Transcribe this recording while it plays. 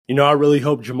I really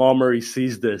hope Jamal Murray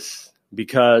sees this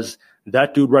because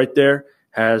that dude right there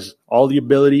has all the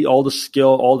ability, all the skill,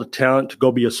 all the talent to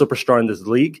go be a superstar in this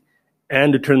league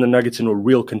and to turn the Nuggets into a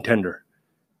real contender.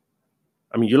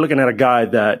 I mean, you're looking at a guy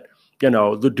that,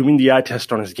 doing the eye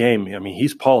test on his game. I mean,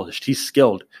 he's polished, he's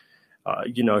skilled.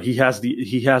 He has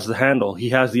the handle, he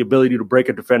has the ability to break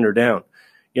a defender down.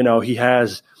 He's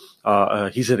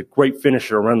a great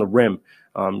finisher around the rim.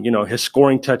 His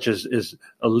scoring touch is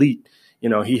elite.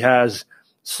 He has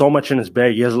so much in his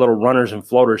bag. He has little runners and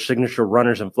floaters, signature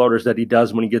runners and floaters that he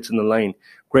does when he gets in the lane.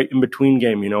 Great in-between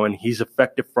game, and he's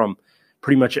effective from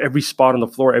pretty much every spot on the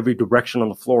floor, every direction on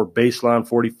the floor, baseline,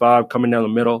 45, coming down the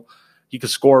middle. He can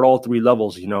score at all three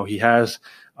levels. He has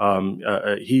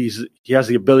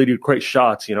the ability to create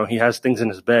shots. He has things in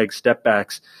his bag, step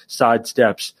backs, side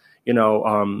steps,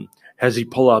 has he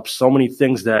pull-ups, so many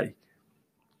things that,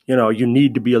 you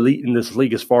need to be elite in this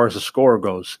league as far as the scorer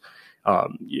goes.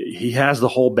 He has the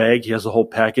whole bag. He has the whole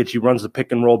package. He runs the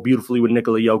pick and roll beautifully with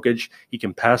Nikola Jokic. He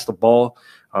can pass the ball.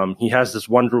 He has this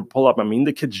wonderful pull-up. I mean,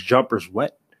 the kid's jumper's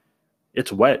wet.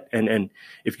 It's wet. And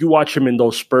if you watch him in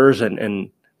those Spurs and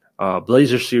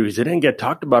Blazers series, it didn't get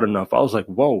talked about enough. I was like,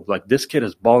 whoa, like this kid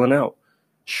is balling out.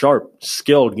 Sharp,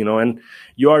 skilled, and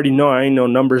you already know I ain't no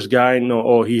numbers guy.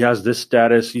 He has this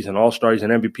status. He's an all-star. He's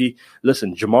an MVP.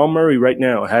 Listen, Jamal Murray right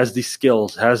now has these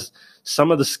skills, has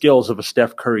some of the skills of a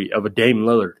Steph Curry, of a Dame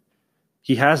Lillard.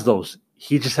 He has those.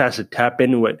 He just has to tap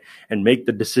into it and make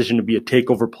the decision to be a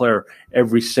takeover player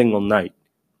every single night.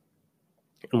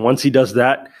 And once he does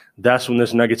that, that's when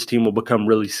this Nuggets team will become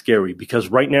really scary because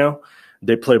right now,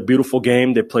 they play a beautiful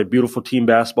game. They play beautiful team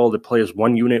basketball. They play as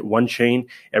one unit, one chain.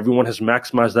 Everyone has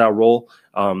maximized that role.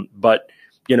 And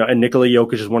Nikola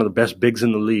Jokic is one of the best bigs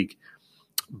in the league.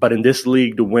 But in this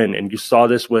league to win, and you saw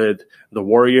this with the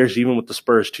Warriors, even with the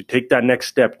Spurs, to take that next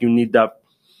step, you need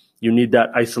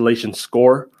that isolation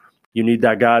score. You need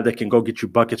that guy that can go get you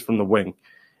buckets from the wing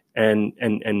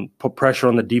and put pressure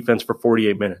on the defense for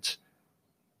 48 minutes,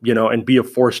 and be a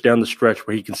force down the stretch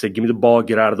where he can say, give me the ball,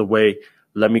 get out of the way.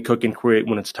 Let me cook and create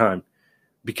when it's time.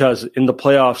 Because in the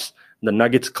playoffs, the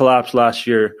Nuggets collapsed last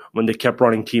year when they kept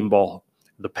running team ball.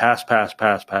 The pass.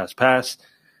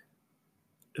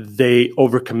 They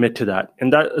overcommit to that.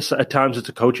 And that at times it's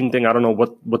a coaching thing. I don't know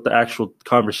what the actual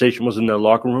conversation was in their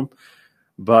locker room.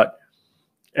 But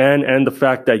and the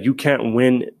fact that you can't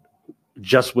win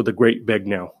just with a great big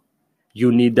now. You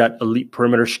need that elite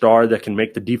perimeter star that can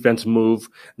make the defense move,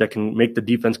 that can make the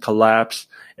defense collapse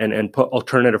and put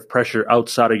alternative pressure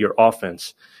outside of your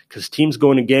offense. Because teams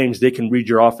go into games, they can read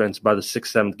your offense by the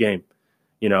 6th, 7th game.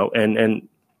 And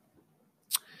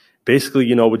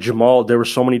basically, with Jamal, there were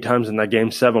so many times in that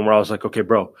game 7 where I was like, okay,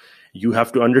 bro, you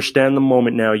have to understand the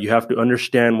moment now. You have to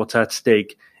understand what's at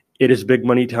stake. It is big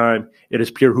money time. It is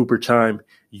pure Hooper time.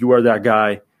 You are that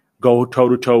guy. Go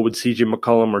toe-to-toe with CJ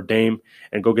McCollum or Dame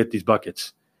and go get these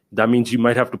buckets. That means you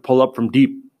might have to pull up from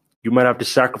deep. You might have to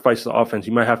sacrifice the offense.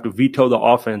 You might have to veto the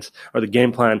offense or the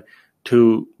game plan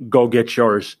to go get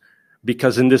yours.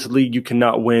 Because in this league, you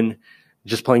cannot win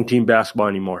just playing team basketball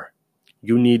anymore.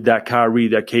 You need that Kyrie,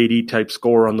 that KD type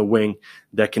scorer on the wing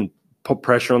that can put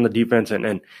pressure on the defense.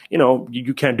 And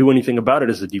you can't do anything about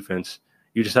it as a defense.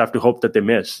 You just have to hope that they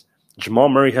miss. Jamal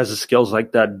Murray has the skills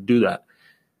like that to do that.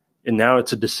 And now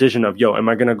it's a decision of, am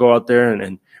I going to go out there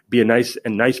and be a nice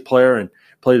player and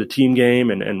play the team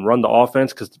game and run the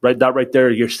offense? Because right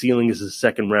there, your ceiling is the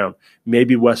second round,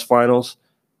 maybe West Finals.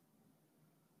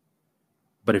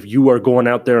 But if you are going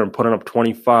out there and putting up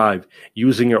 25,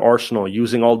 using your arsenal,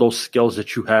 using all those skills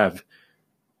that you have,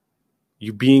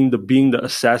 you being the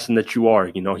assassin that you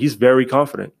are, he's very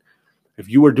confident. If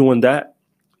you are doing that,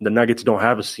 the Nuggets don't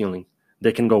have a ceiling.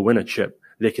 They can go win a chip.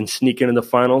 They can sneak into the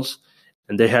finals.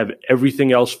 And they have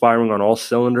everything else firing on all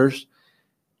cylinders.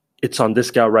 It's on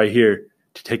this guy right here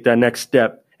to take that next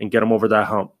step and get him over that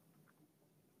hump.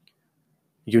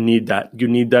 You need that. You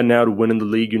need that now to win in the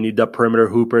league. You need that perimeter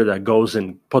hooper that goes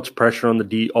and puts pressure on the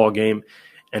D all game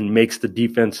and makes the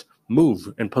defense move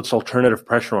and puts alternative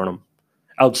pressure on him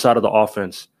outside of the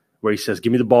offense where he says,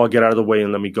 give me the ball, get out of the way,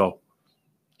 and let me go.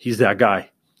 He's that guy.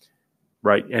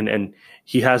 Right. And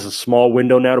he has a small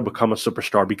window now to become a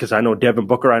superstar because I know Devin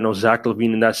Booker, I know Zach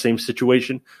LaVine in that same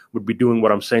situation would be doing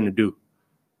what I'm saying to do.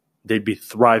 They'd be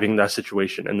thriving in that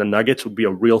situation. And the Nuggets would be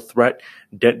a real threat.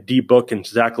 D-Book and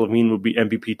Zach LaVine would be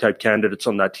MVP type candidates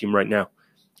on that team right now.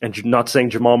 And not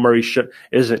saying Jamal Murray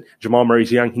isn't. Jamal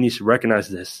Murray's young. He needs to recognize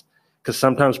this because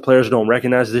sometimes players don't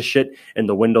recognize this shit and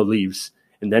the window leaves.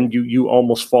 And then you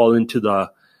almost fall into the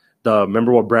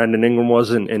Remember what Brandon Ingram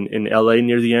was in LA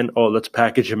near the end? Oh, let's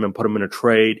package him and put him in a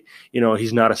trade.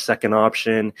 He's not a second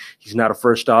option. He's not a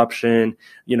first option.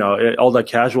 All that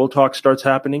casual talk starts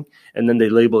happening, and then they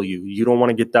label you. You don't want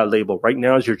to get that label. Right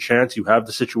now is your chance. You have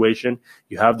the situation.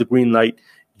 You have the green light.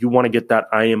 You want to get that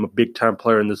I am a big-time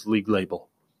player in this league label.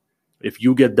 If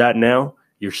you get that now,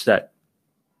 you're set.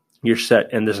 You're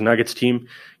set. And this Nuggets team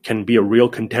can be a real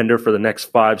contender for the next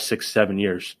 5, 6, 7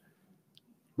 years.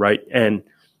 Right? And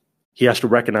he has to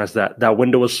recognize that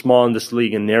window is small in this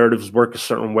league and narratives work a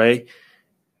certain way.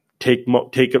 Take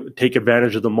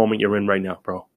advantage of the moment you're in right now, bro.